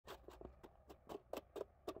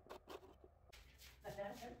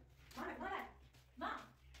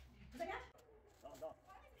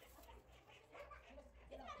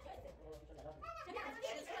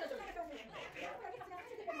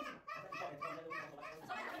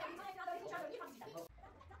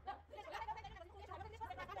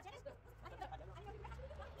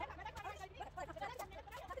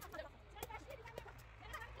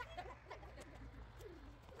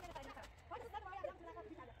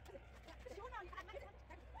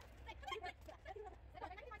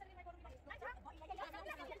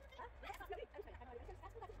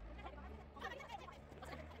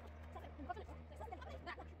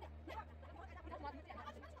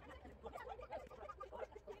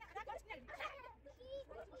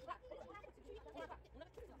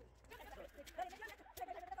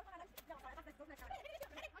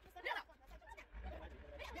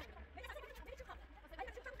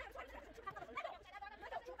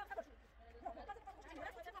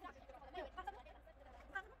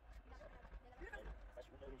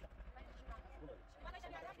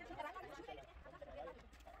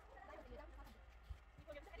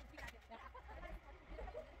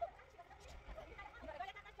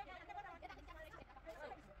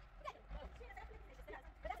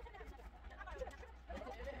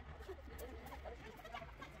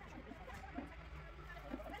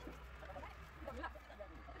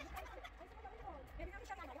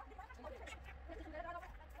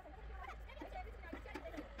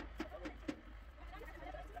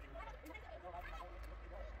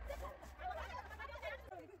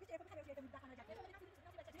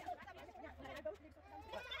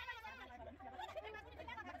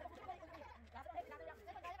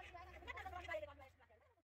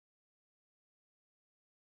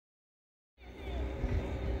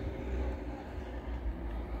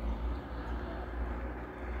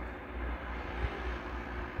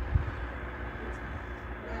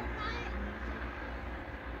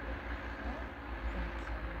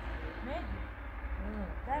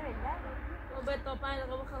5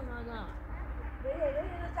 دقیقه بخوام نه بله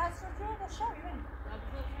دست رو جو شام ببین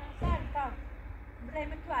سر تا برای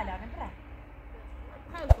من تو الان برای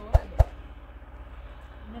خیلی خوبه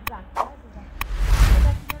نبرد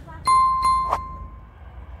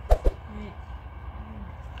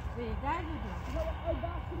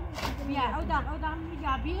بیا اودم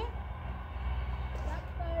میگابی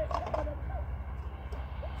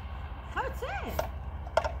خاطر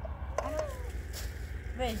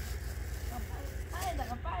وی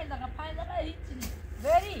 5 دقیقه هیچی نیست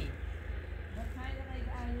بری 5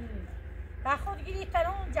 دقیقه با خود گیری تا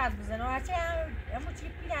اون جذب بزنه و هرچه همون چی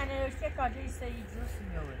پیرانه اشتی کاجه ایسته ایجزو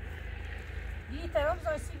سیمیوه گیری تا اون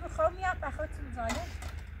زایسی بخواه میاد با خود سمزانه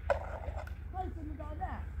خود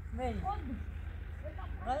سمزانه بری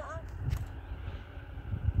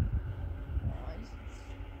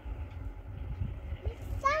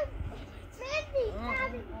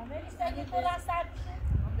Meri seni kolan Sarbisheh.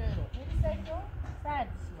 Meri seni o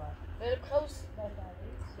Sarbisheh var. Böyle bir kaos.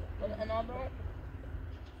 Böyle anabra.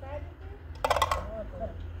 Sarbisheh.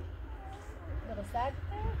 Böyle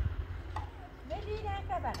Sarbisheh. Meri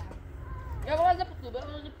ne kadar? Ya biraz da pusu, biraz da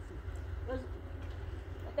pusu. Biraz.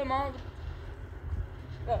 Tamam.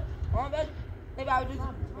 Ya, ama ben ne yapacağız?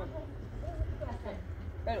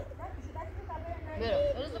 Böyle.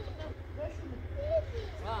 Böyle. Biraz da pusu.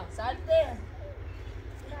 Ha, salte.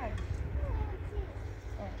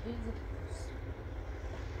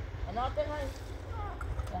 أنا أعطيك هاي.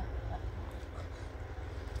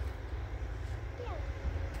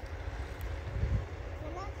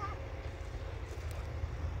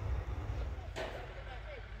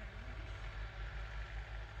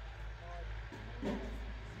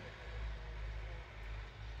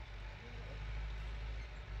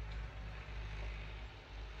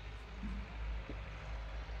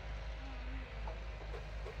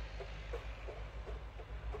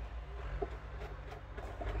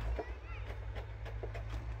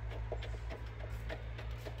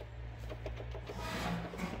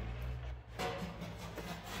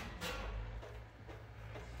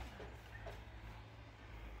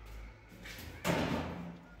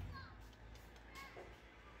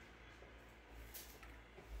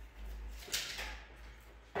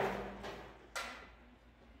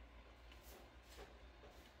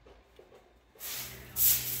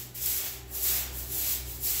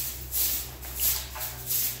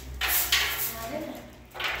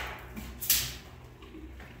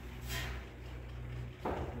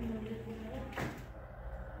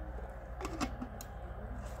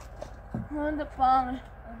 On the farm.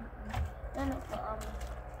 On the farm.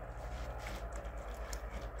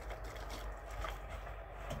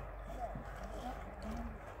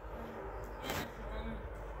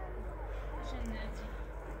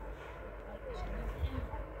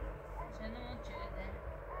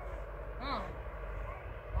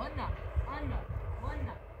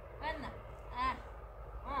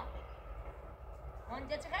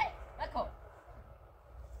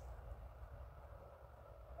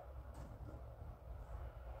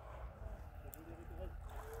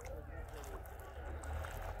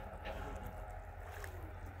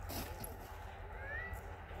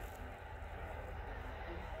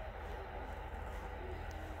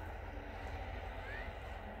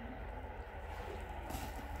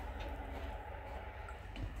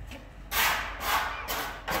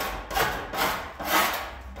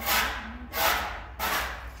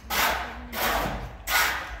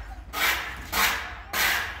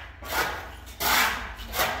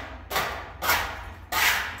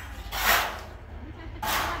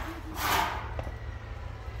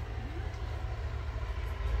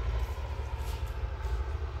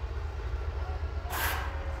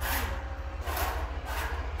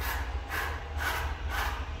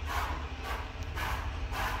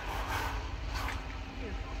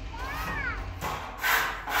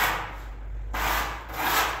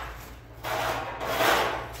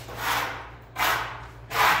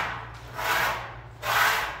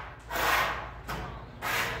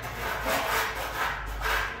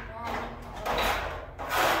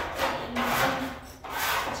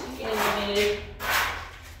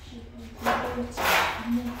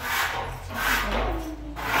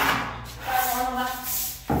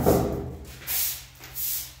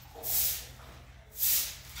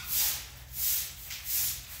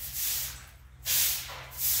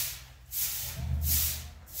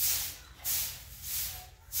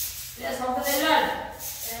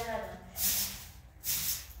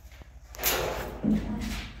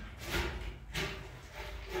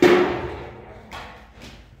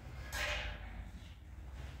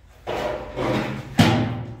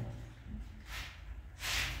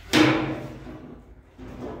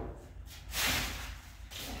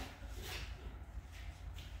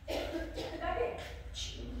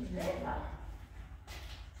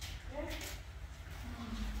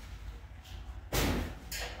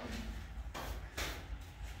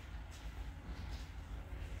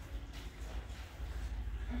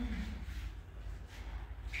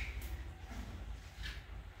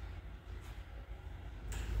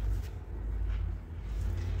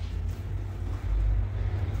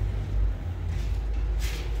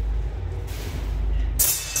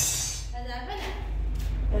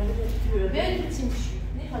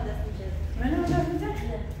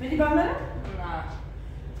 بدی با منم؟ نه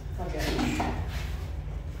فقط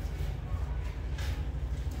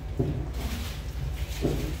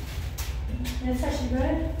نه ساشی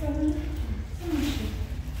بره؟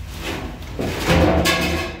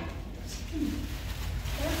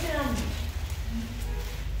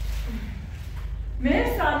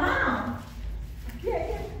 مرسا ما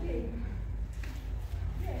بیا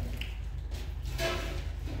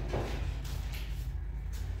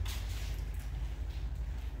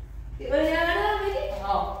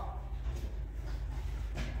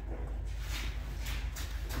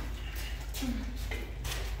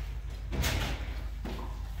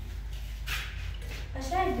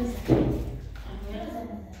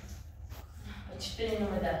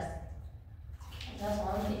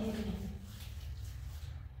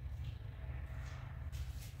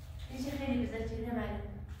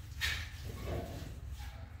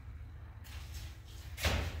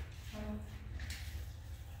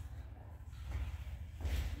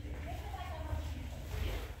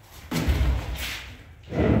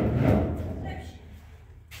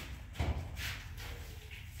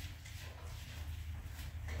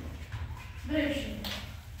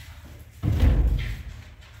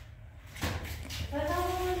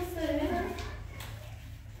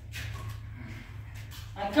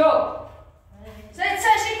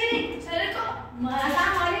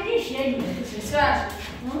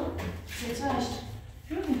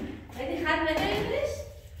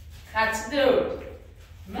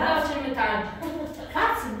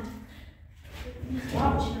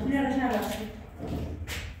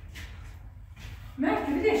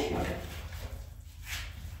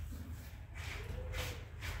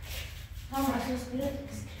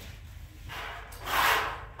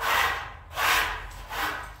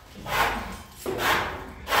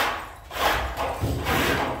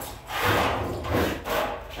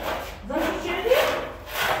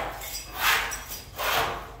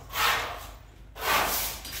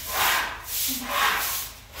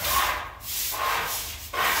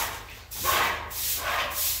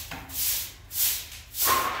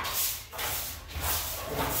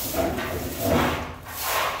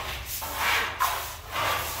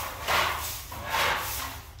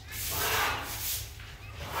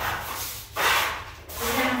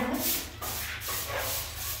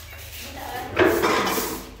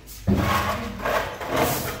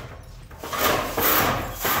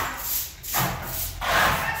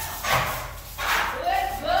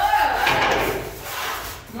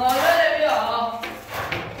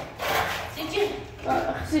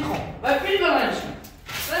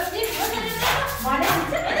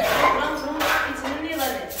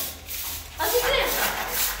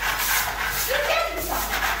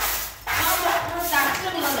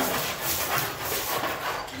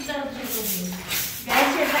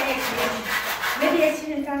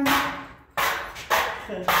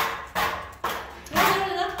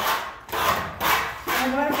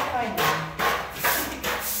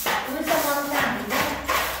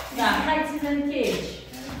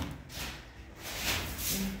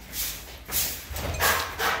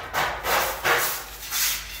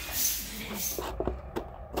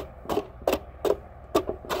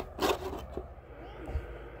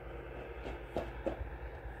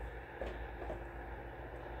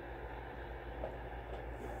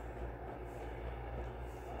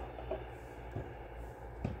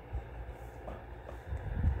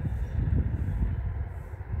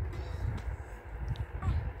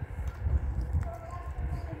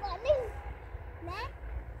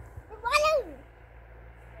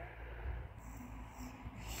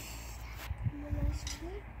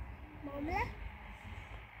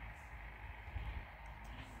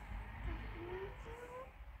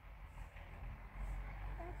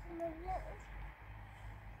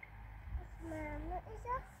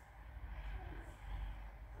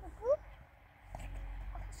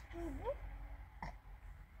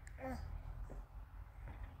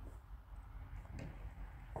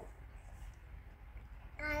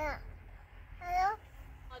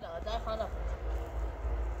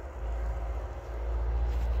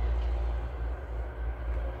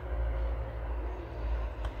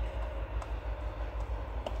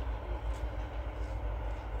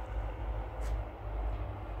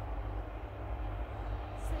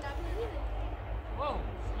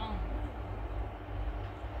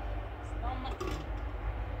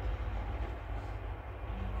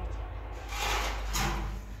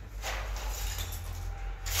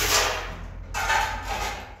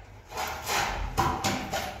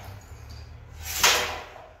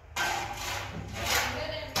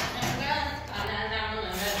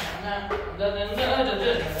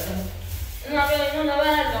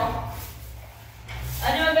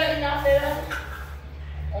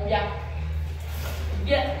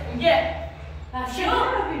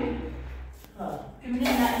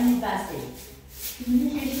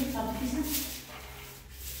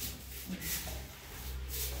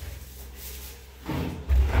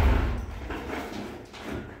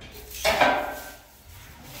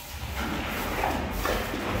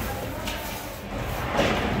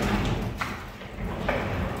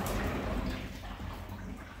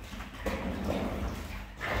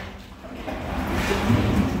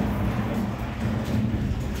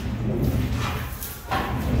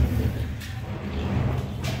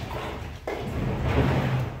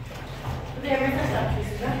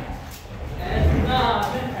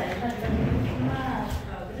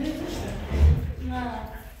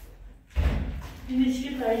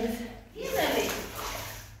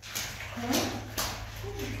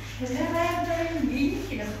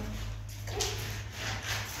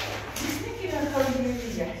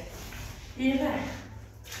Şeyler.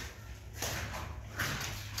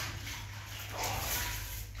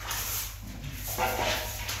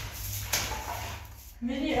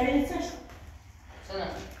 Beni ayırtır. Sana.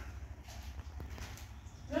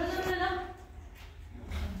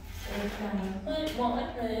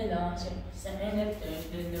 Leyla, sen hep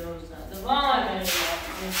döndün uzadı. Vay Leyla,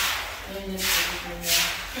 öyle döndün.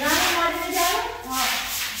 Yani madene geldi? Ha.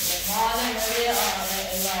 Madem öyle Leyla,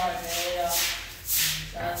 Leyla.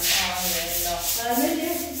 Sen Leyla. Ben ne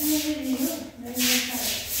diye sizin ne diyor? Ben ne diyor?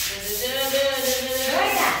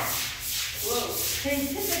 Böyle.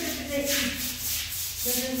 Sessiz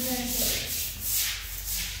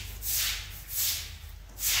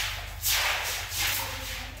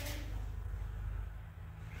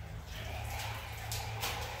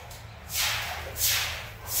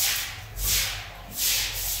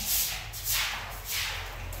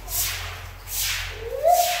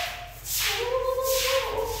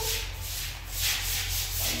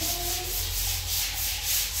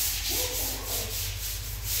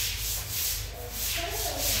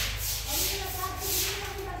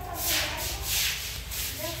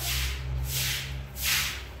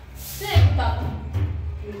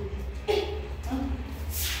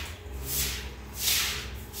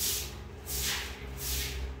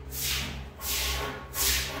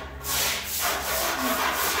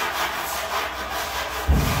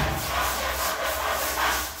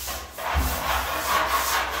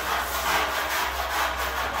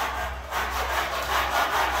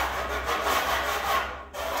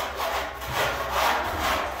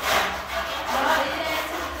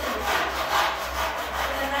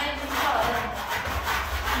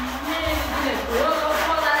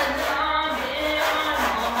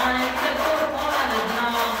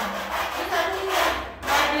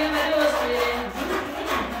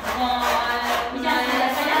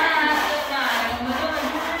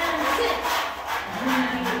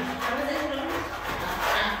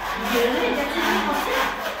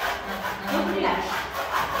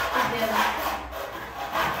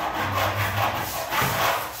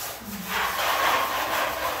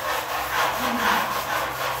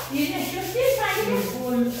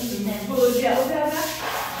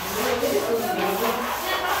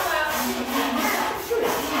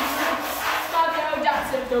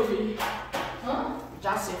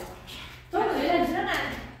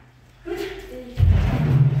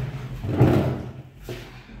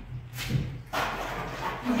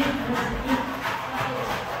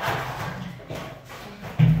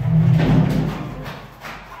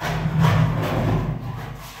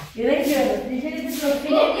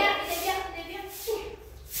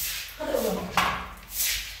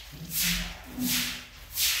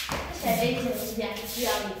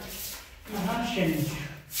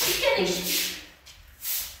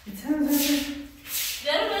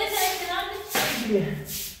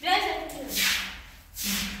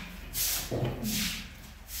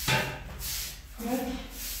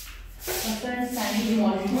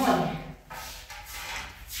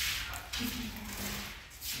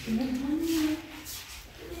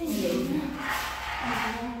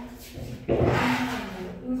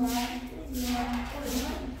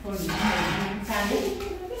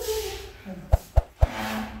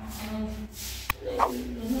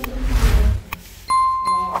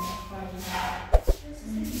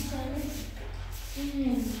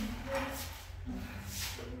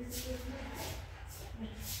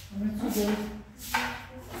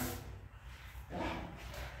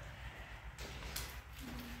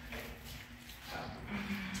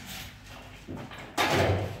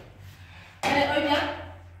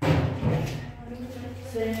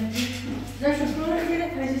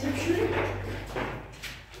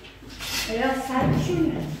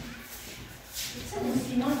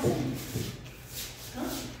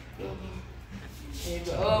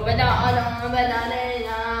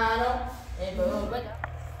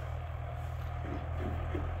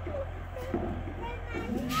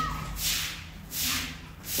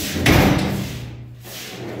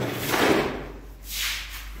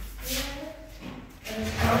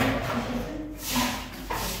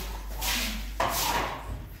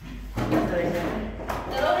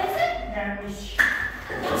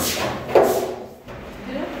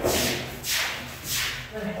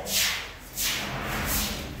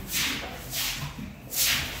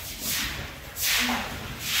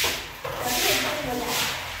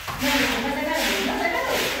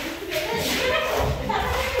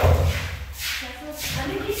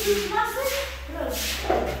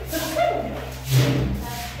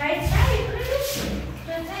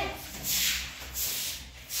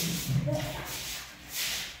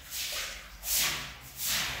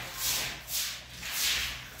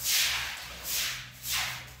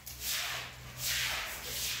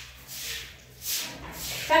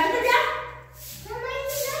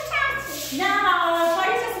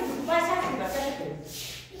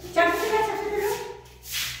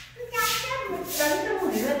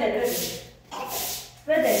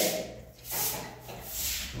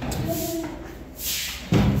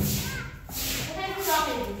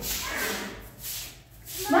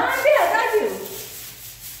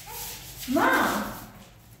ما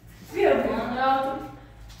بیا بیا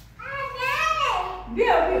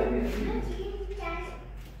بیا بیا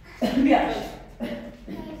بیا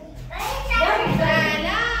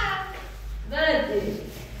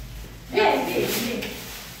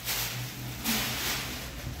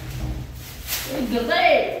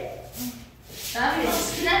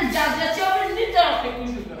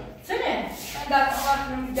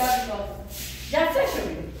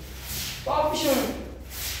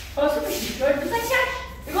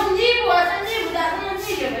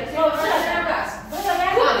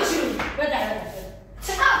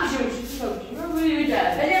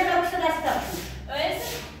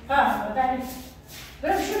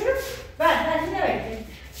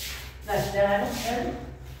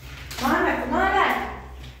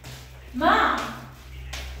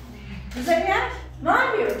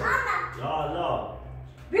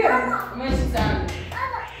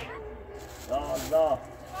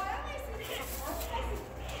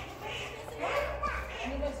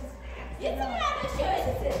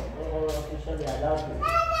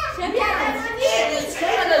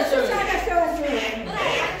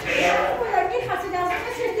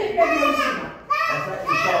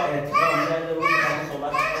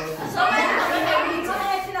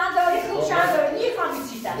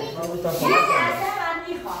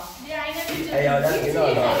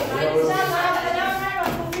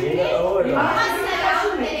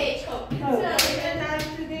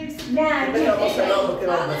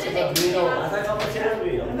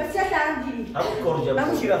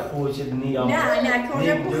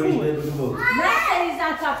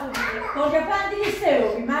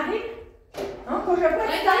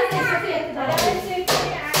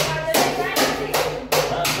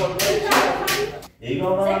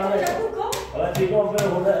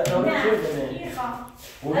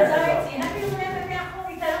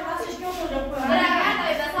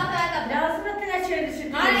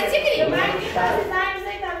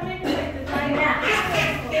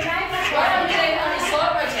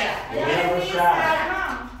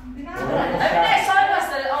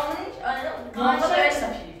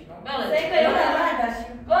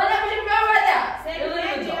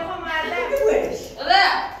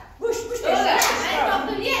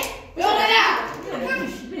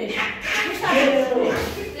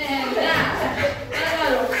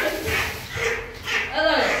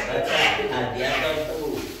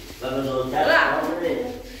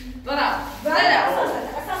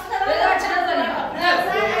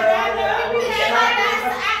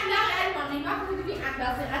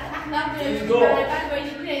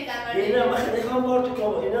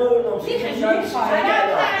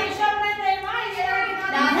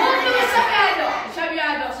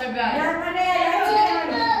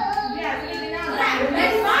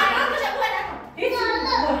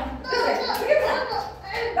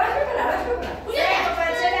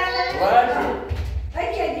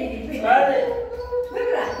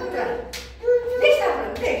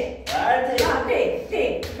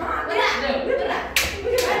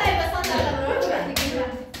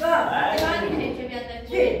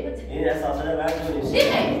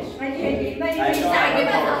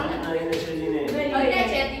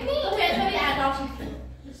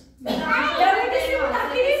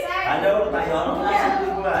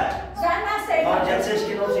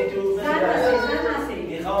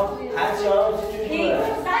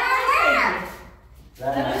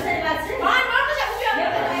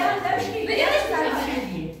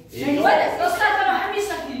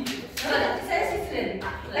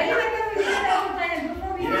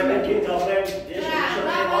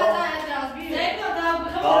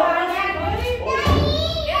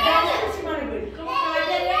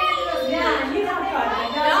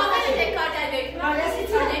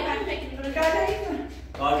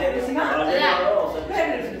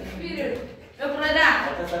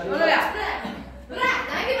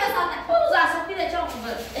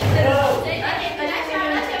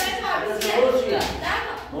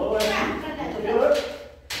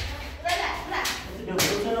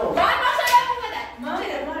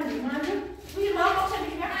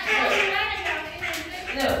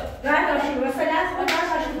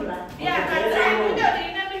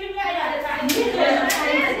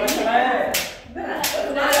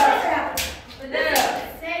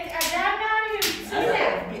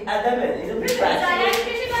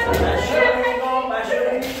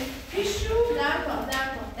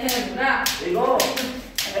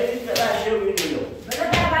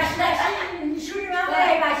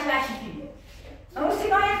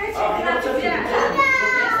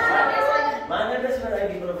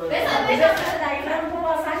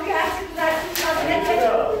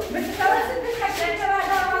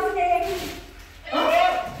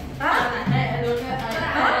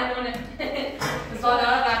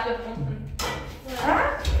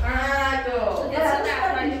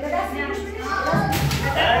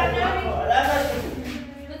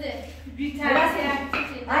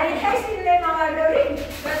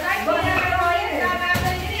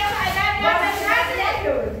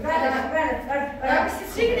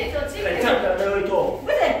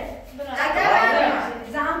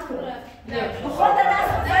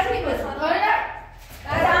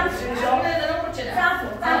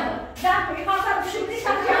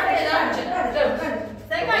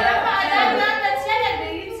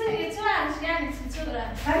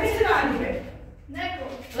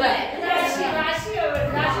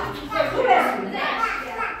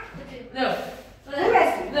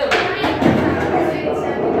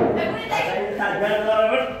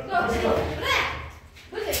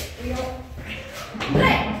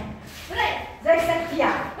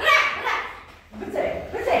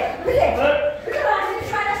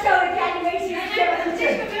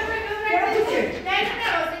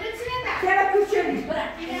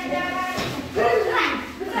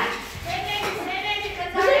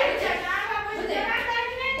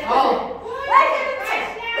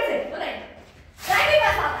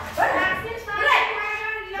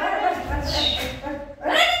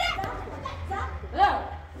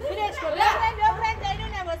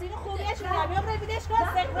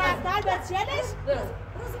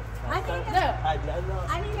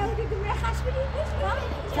أنا يهودي دمية خاش بدي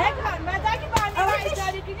تكمل ما داكي بعد ما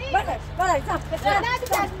يجاريني بلا زاف لا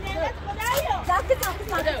تجازني لا تخدعيو زاف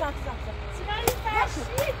سمعي فاشي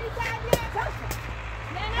بتاعي لا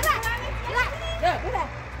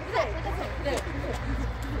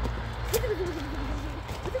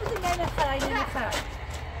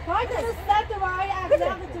هذا الصوت واي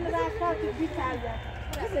أغلبتون راكات بيتاعي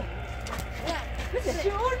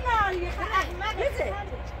شعور ناري أحمد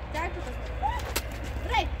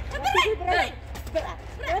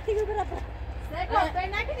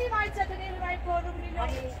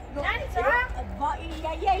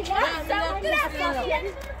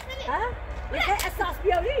اساس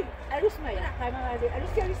بیاری عروس میاد خیلی مردی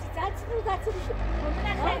عروس یاری سیتات سنو دات سنو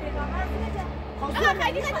ممکنه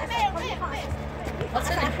خیلی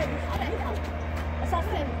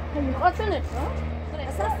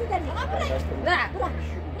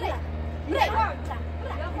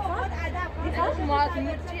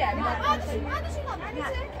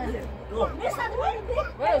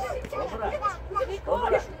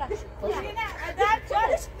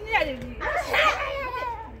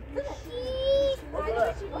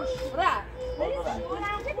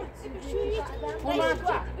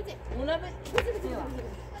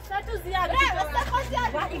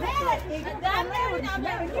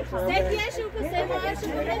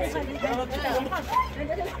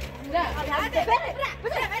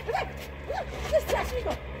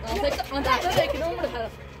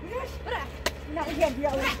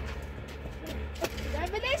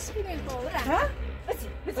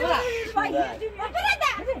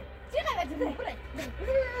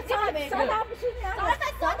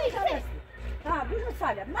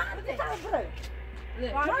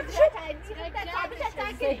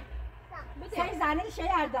Sen zaten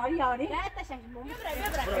şeyler dar yani.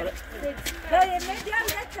 Böyle medya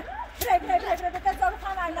bre zor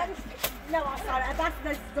kamerler ne var sonra da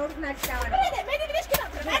zor meşgul. Bre beni bir şey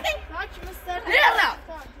yaptı. Nerede? Kaç mısır? Nerede?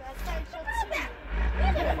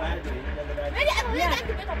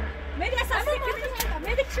 Medya sası kimin?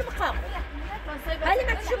 Medya kim kalk? Hadi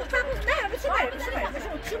bak şu kalk. Ne?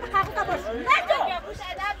 Şu kalk da boş. Nerede?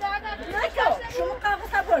 Nerede? Şu kalk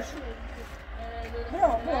da boş. Bro,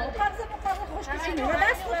 kalksa bu kalksa hoş geçiniyor. Ya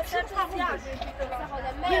ben şu kalksa boş.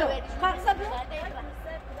 Kalksa bu.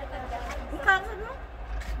 Bu kalksa bu.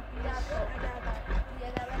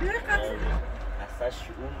 Böyle kalksa. اصلا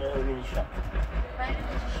شعور نداری نشان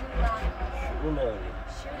شعور نداری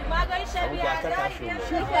ما قاعد شبيه عادي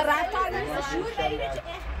شعور راحت على شعور بعيد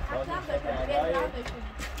حتى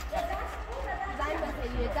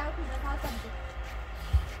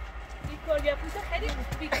کوریا پوست خیلی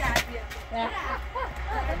بی‌تربیت.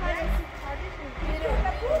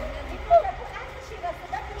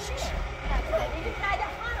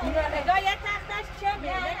 نگاه یه تختش چه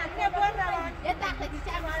می‌کنه؟ که بر روان. یه تختی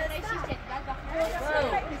چه مال رئیسی چه؟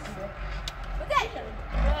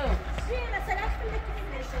 مثلا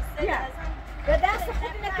خیلی به دست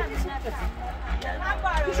خود نکنید. من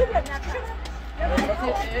بارو.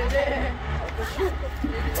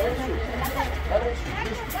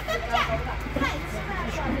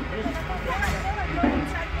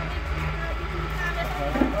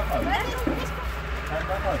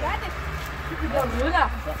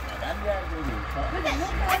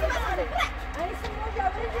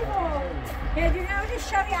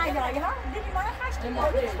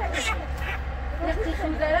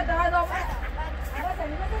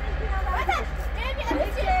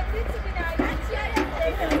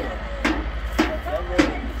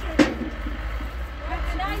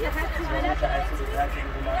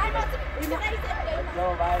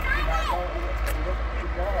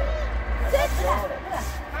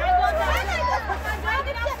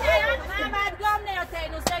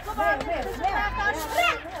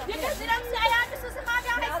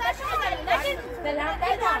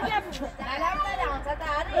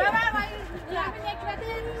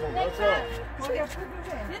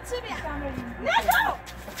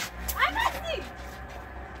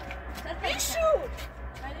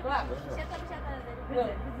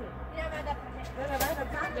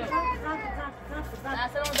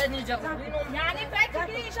 يعني فاكر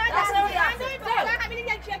كده اشاره اصلا همین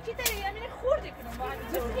یکی تری همین خورد کنم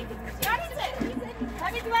يعني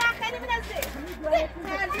همین دو خیلی من از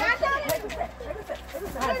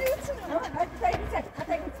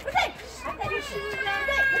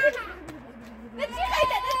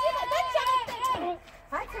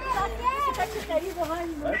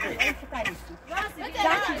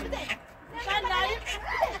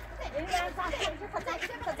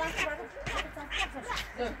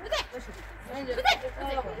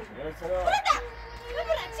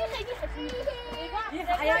ببینم چی خیلی خفیفه یه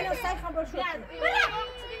خیال و سعی خم باشه ببینم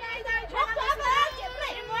چی نایداری چه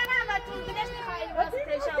و تو دلش می‌خوای واسه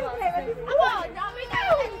شما اما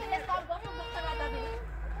نمی‌دونم که حساب کنم مختلف ببینم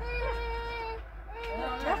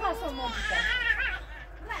نه خاصم مونده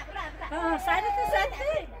سعی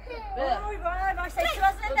وای وای سعی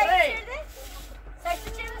باز نمی‌شده سعی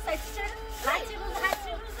چرا هرچی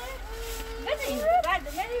روزه بدین بعد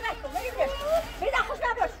میری خوش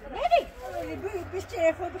نباش میری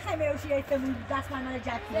بیشتر خود بخوای میوشی ایتمون دست من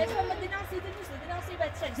جد کنی لازم دیناسی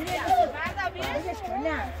بچه بعد بیش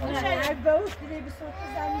نه باوش دیگه به صوت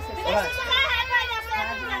زمین سه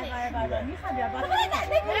میخوام بیا بالا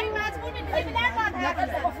مجبور می‌کنی بیاد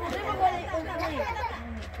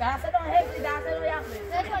درصد اون هفته درصد رو یافته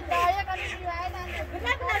نکن دایه کنی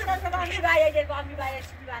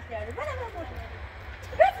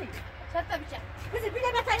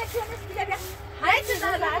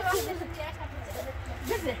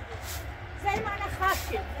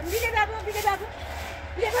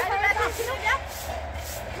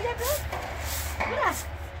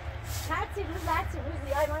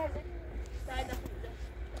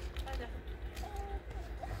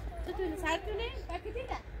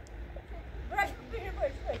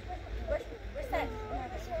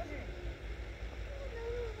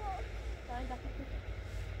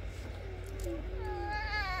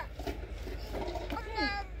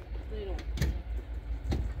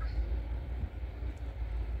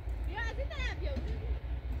بیا از این طرف بیا